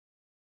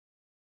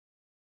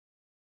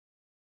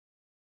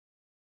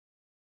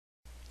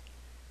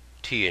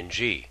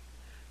TNG,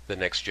 the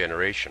next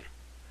generation,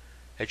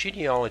 a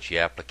genealogy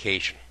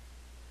application.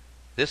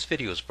 This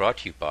video is brought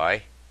to you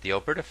by the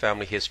Alberta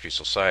Family History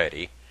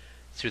Society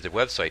through the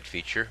website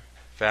feature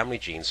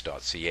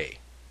FamilyGenes.ca,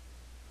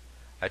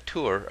 a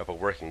tour of a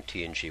working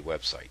TNG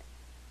website.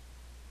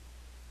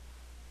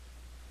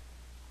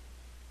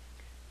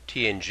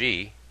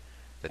 TNG,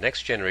 the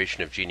next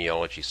generation of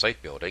genealogy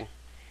site building,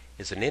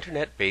 is an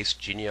internet-based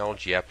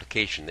genealogy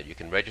application that you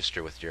can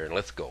register with Darren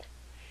Lithgow.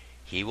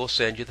 He will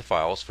send you the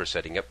files for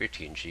setting up your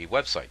TNG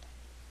website.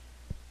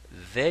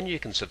 Then you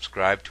can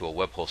subscribe to a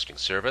web hosting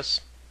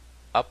service,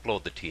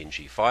 upload the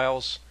TNG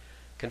files,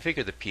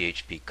 configure the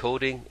PHP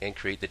coding, and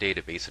create the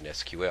database in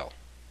SQL.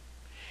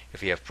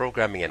 If you have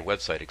programming and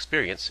website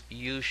experience,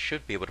 you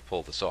should be able to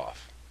pull this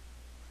off.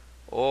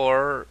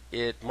 Or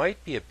it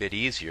might be a bit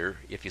easier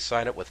if you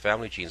sign up with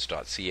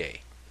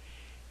FamilyGenes.ca,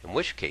 in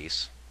which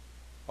case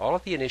all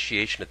of the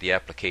initiation of the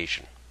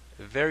application,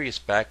 various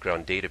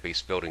background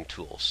database building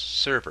tools,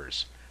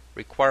 servers,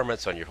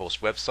 requirements on your host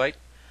website,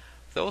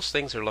 those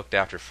things are looked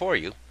after for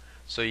you,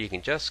 so you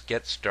can just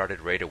get started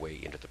right away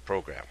into the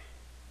program.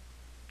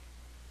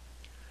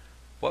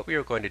 What we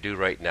are going to do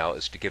right now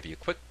is to give you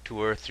a quick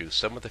tour through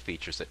some of the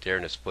features that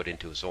Darren has put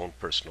into his own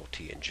personal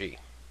TNG.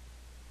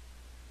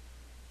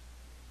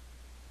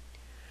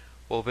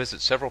 We'll visit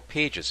several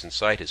pages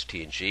inside his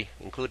TNG,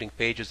 including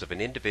pages of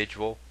an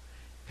individual,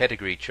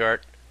 pedigree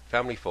chart,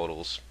 family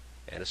photos,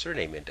 and a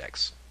surname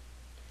index.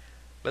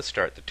 Let's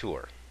start the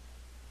tour.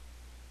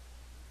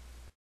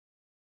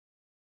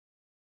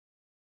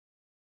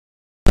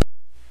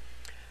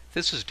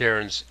 This is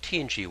Darren's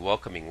TNG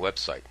welcoming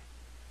website.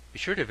 Be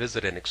sure to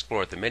visit and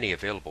explore the many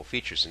available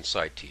features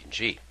inside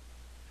TNG.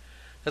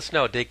 Let's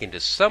now dig into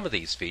some of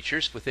these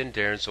features within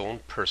Darren's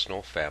own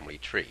personal family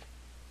tree.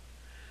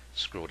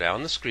 Scroll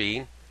down the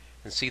screen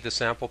and see the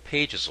sample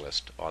pages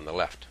list on the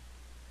left.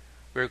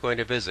 We're going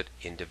to visit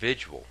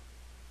individual,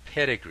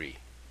 pedigree,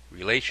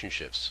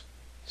 relationships,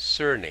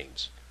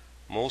 surnames,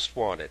 most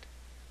wanted,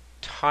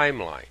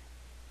 timeline,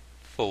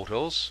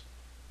 photos,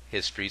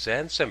 histories,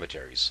 and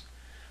cemeteries.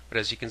 But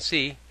as you can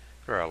see,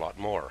 there are a lot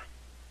more.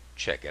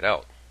 Check it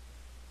out.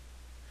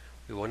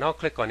 We will now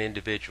click on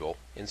individual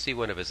and see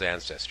one of his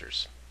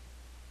ancestors.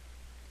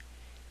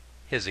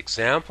 His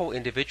example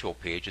individual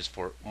page is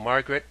for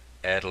Margaret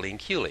Adeline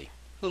Cooley,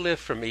 who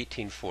lived from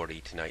 1840 to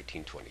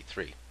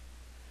 1923.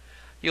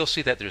 You'll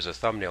see that there's a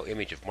thumbnail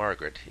image of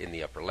Margaret in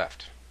the upper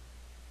left.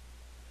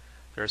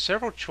 There are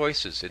several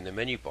choices in the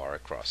menu bar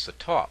across the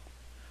top.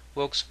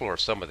 We'll explore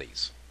some of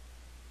these.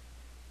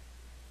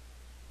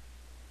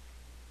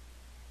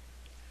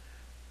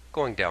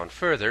 Going down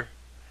further,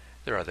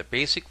 there are the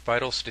basic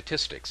vital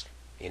statistics,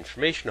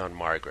 information on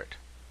Margaret,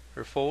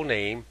 her full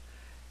name,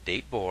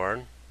 date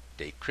born,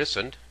 date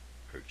christened,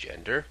 her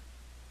gender,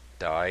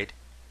 died,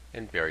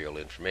 and burial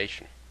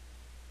information.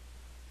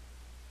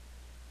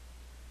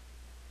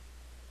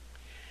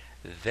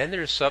 Then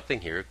there's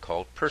something here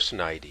called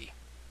Person ID.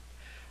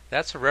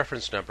 That's a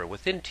reference number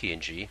within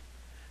TNG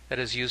that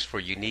is used for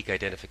unique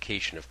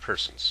identification of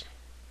persons.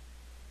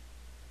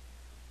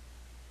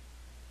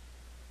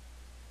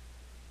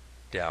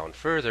 Down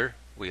further,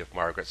 we have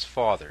Margaret's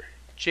father,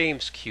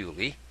 James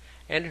Cooley,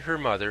 and her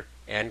mother,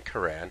 Anne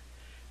Curran,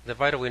 the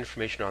vital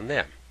information on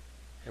them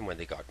and when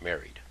they got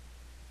married.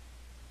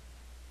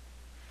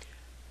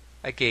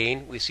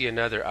 Again, we see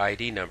another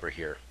ID number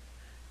here,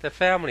 the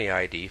family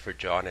ID for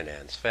John and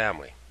Anne's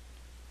family.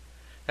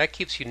 That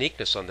keeps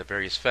uniqueness on the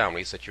various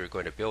families that you're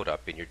going to build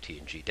up in your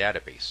TNG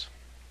database.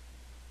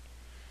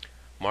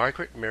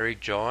 Margaret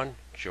married John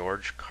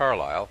George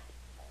Carlisle,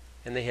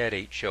 and they had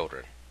 8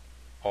 children,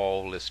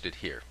 all listed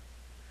here.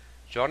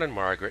 John and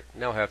Margaret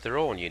now have their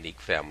own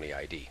unique family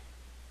ID.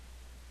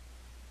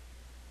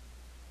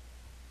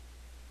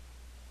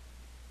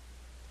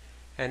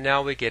 And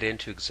now we get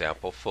into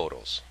example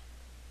photos.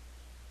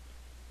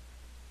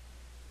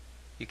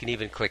 You can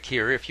even click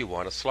here if you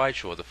want a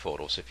slideshow of the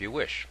photos if you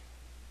wish.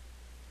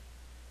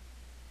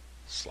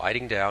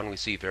 Sliding down, we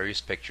see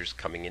various pictures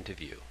coming into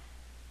view.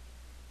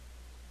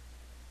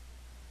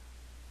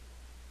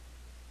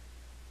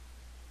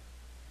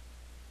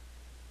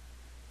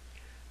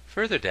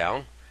 Further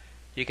down,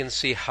 you can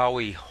see how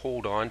we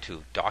hold on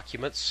to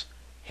documents,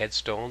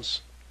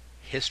 headstones,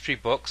 history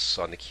books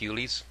on the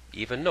Cooleys,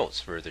 even notes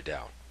further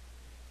down.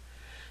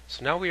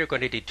 So now we are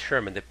going to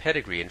determine the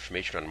pedigree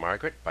information on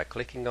Margaret by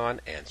clicking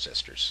on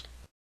Ancestors.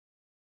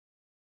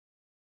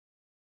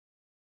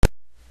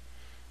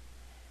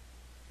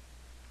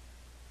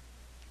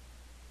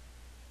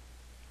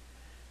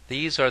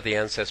 These are the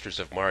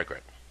ancestors of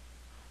Margaret.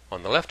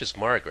 On the left is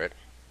Margaret,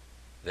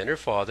 then her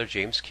father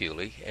James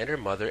Cooley and her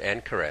mother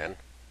Anne Curran,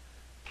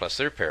 plus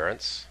their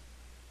parents,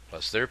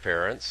 plus their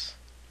parents,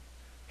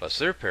 plus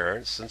their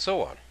parents, and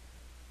so on.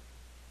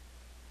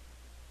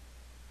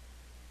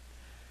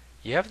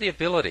 You have the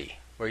ability,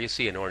 where you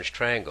see an orange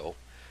triangle,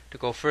 to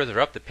go further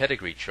up the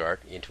pedigree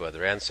chart into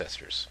other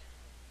ancestors.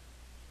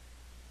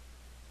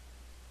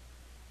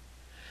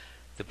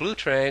 The blue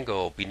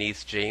triangle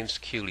beneath James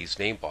Cooley's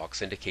name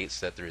box indicates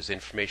that there is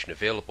information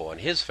available on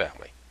his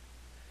family.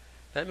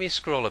 Let me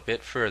scroll a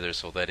bit further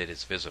so that it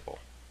is visible.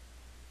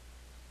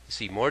 You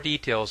see more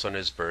details on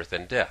his birth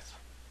and death.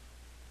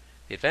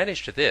 The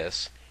advantage to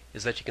this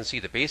is that you can see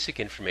the basic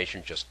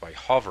information just by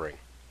hovering.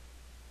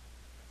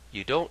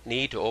 You don't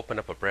need to open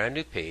up a brand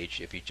new page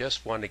if you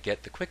just want to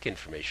get the quick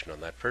information on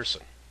that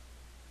person.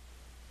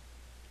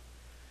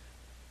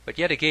 But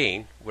yet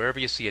again, wherever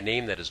you see a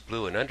name that is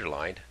blue and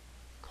underlined,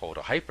 called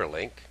a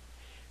hyperlink,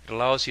 it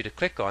allows you to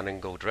click on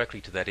and go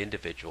directly to that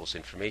individual's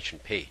information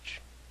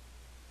page.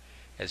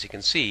 As you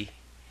can see,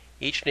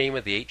 each name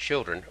of the 8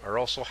 children are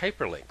also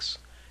hyperlinks,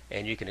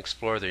 and you can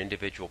explore their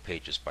individual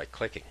pages by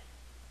clicking.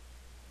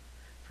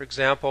 For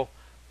example,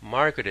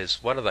 Margaret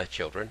is one of the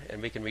children,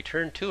 and we can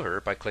return to her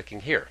by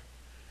clicking here.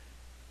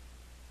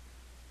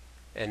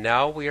 And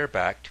now we are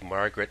back to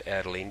Margaret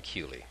Adeline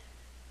Cooley.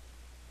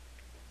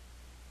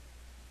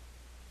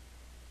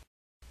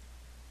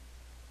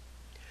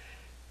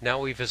 Now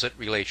we visit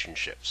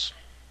relationships.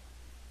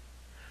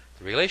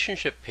 The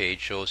relationship page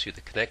shows you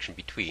the connection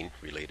between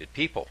related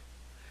people.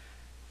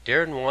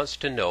 Darren wants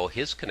to know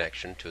his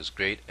connection to his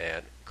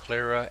great-aunt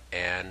Clara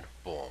Ann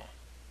Bohm.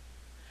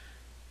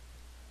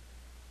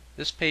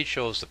 This page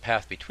shows the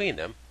path between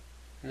them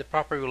and the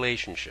proper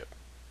relationship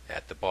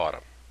at the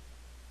bottom.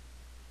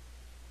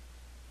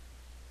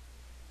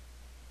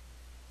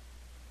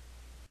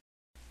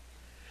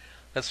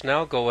 Let's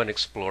now go and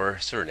explore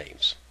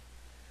surnames.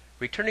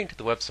 Returning to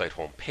the website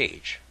home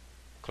page,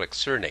 click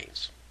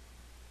Surnames.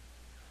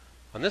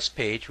 On this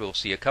page we'll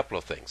see a couple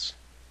of things.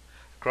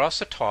 Across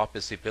the top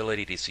is the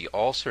ability to see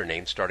all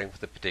surnames starting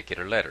with a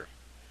particular letter.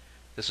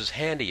 This is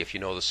handy if you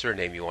know the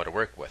surname you want to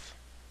work with.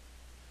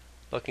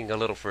 Looking a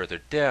little further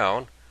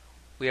down,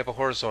 we have a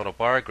horizontal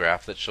bar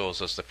graph that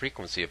shows us the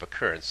frequency of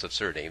occurrence of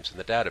surnames in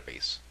the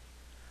database.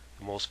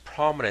 The most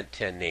prominent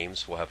 10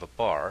 names will have a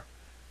bar,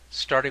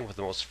 starting with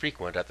the most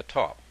frequent at the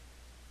top.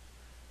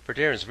 For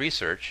Darren's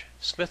research,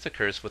 Smith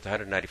occurs with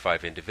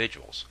 195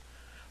 individuals,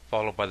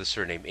 followed by the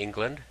surname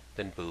England,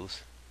 then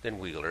Booth, then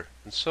Wheeler,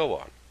 and so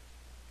on.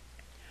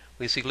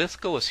 We see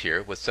Lithgow is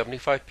here with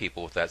 75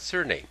 people with that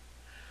surname.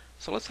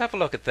 So let's have a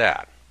look at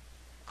that.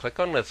 Click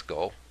on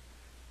Lithgow,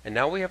 and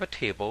now we have a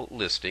table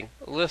listing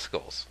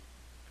Lithgows.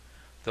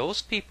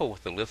 Those people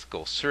with the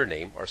Lithgow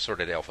surname are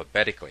sorted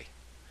alphabetically.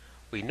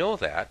 We know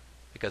that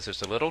because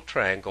there's a little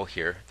triangle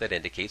here that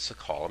indicates the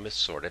column is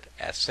sorted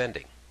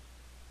ascending.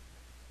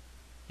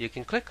 You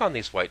can click on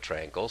these white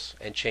triangles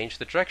and change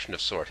the direction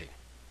of sorting.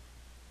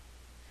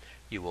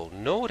 You will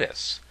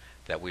notice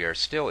that we are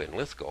still in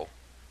Lithgow,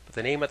 but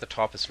the name at the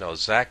top is now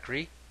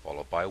Zachary,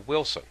 followed by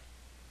Wilson.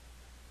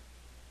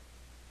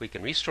 We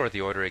can restore the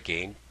order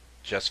again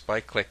just by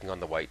clicking on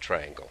the white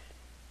triangle.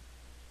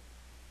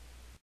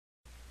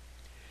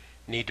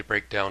 Need to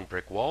break down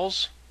brick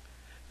walls?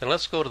 Then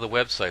let's go to the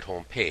website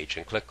home page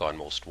and click on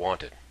Most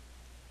Wanted.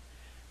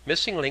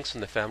 Missing links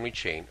in the family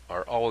chain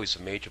are always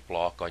a major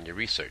block on your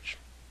research.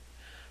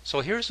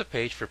 So here's a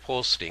page for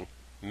posting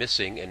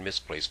missing and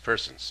misplaced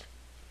persons.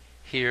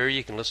 Here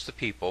you can list the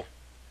people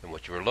and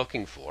what you are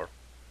looking for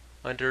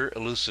under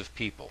Elusive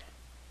People.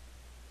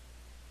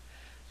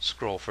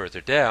 Scroll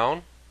further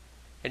down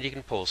and you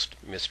can post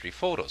mystery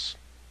photos.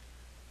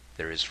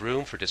 There is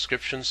room for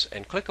descriptions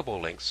and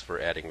clickable links for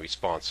adding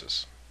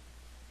responses.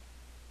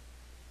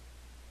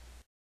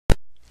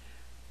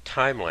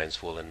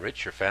 Timelines will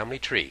enrich your family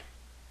tree.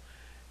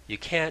 You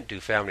can't do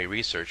family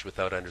research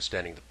without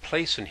understanding the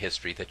place in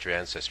history that your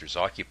ancestors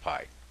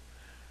occupied.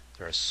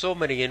 There are so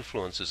many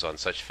influences on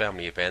such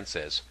family events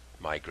as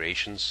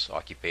migrations,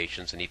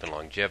 occupations, and even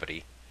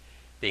longevity,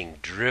 being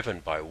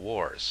driven by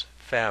wars,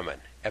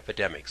 famine,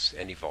 epidemics,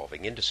 and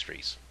evolving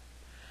industries.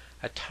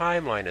 A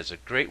timeline is a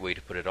great way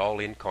to put it all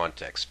in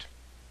context.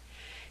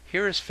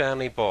 Here is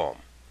Fanny Bohm,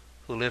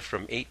 who lived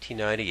from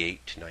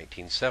 1898 to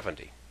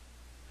 1970.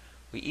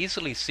 We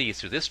easily see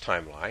through this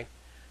timeline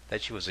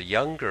that she was a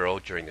young girl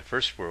during the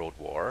First World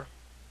War,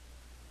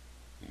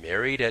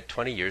 married at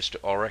 20 years to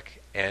Ulrich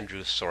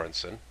Andrew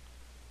Sorensen,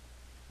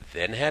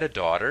 then had a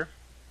daughter,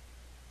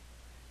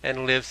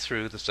 and lived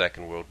through the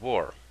Second World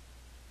War.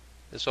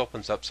 This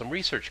opens up some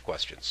research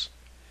questions.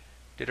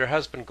 Did her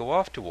husband go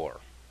off to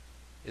war?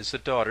 Is the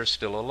daughter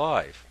still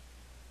alive?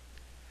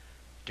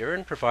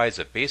 Darren provides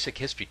a basic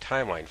history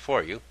timeline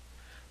for you,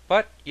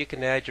 but you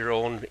can add your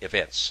own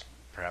events,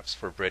 perhaps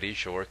for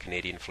British or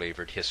Canadian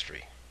flavored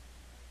history.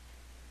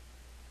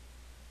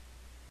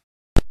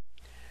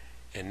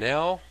 And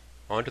now,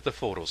 on to the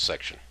photos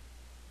section.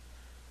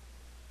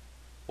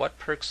 What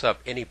perks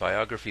up any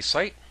biography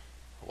site?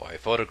 Why,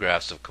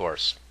 photographs, of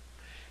course.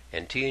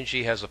 And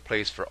TNG has a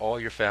place for all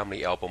your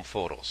family album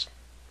photos.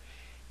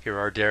 Here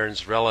are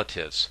Darren's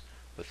relatives,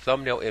 with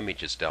thumbnail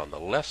images down the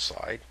left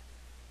side,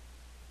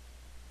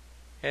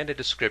 and a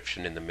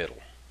description in the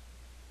middle.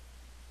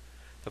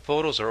 The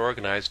photos are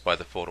organized by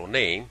the photo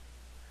name,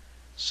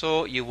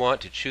 so you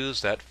want to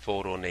choose that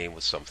photo name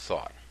with some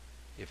thought.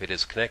 If it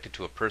is connected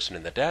to a person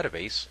in the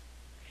database,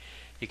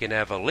 you can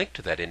have a link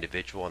to that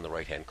individual on the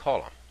right-hand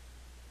column.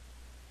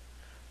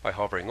 By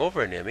hovering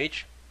over an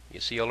image, you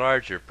see a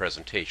larger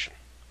presentation.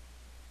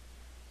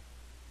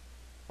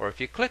 Or if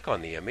you click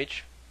on the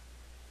image,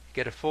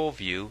 get a full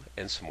view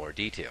and some more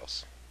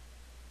details.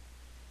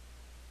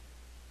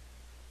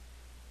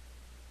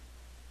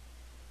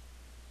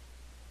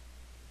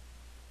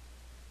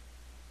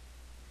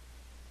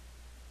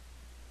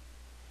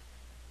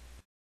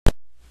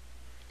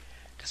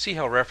 To see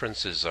how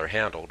references are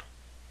handled,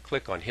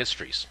 click on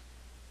Histories.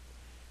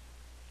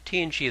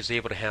 TNG is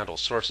able to handle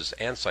sources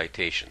and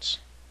citations.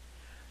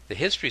 The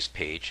Histories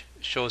page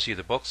shows you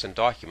the books and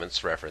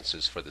documents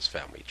references for this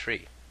family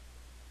tree.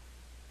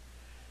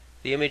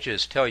 The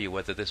images tell you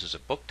whether this is a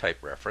book type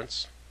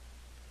reference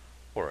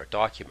or a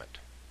document.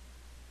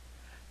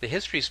 The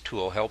Histories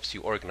tool helps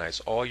you organize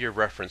all your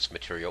reference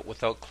material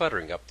without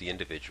cluttering up the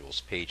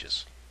individual's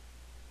pages.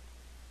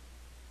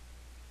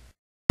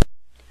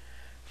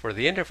 For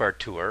the end of our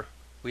tour,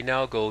 we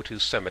now go to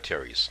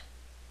cemeteries.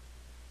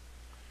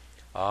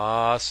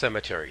 Ah,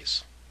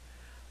 cemeteries,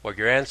 where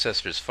your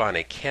ancestors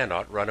finally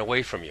cannot run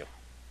away from you.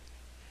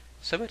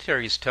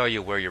 Cemeteries tell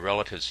you where your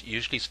relatives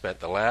usually spent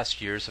the last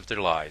years of their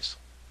lives.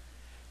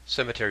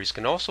 Cemeteries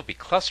can also be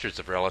clusters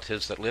of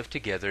relatives that live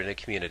together in a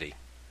community.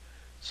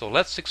 So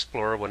let's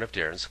explore one of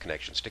Darren's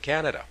connections to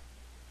Canada.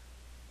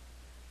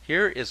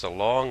 Here is a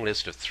long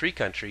list of 3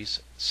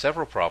 countries,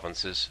 several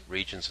provinces,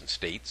 regions, and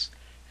states,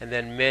 and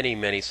then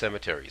many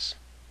cemeteries.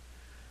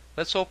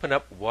 Let's open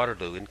up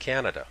Waterloo in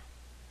Canada.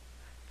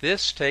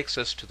 This takes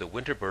us to the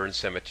Winterbourne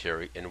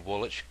Cemetery in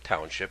Woolwich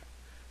Township,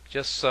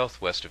 just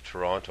southwest of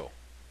Toronto.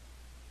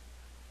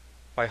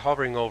 By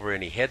hovering over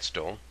any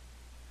headstone,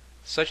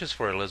 such as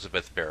for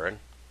Elizabeth Barron,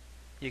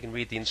 you can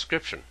read the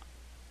inscription.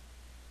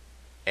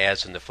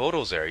 As in the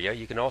Photos area,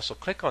 you can also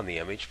click on the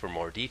image for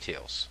more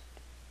details.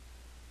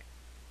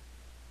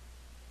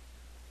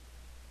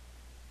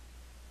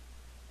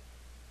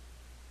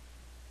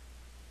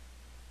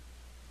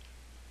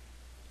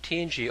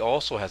 TNG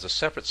also has a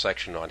separate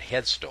section on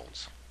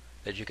headstones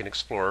that you can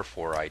explore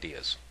for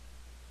ideas.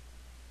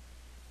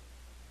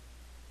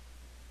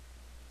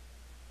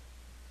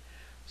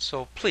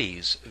 So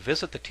please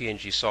visit the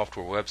TNG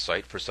software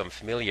website for some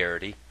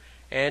familiarity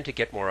and to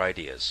get more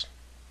ideas.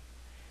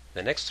 In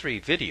the next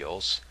 3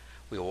 videos,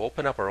 we will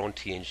open up our own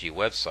TNG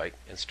website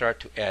and start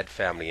to add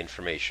family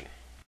information.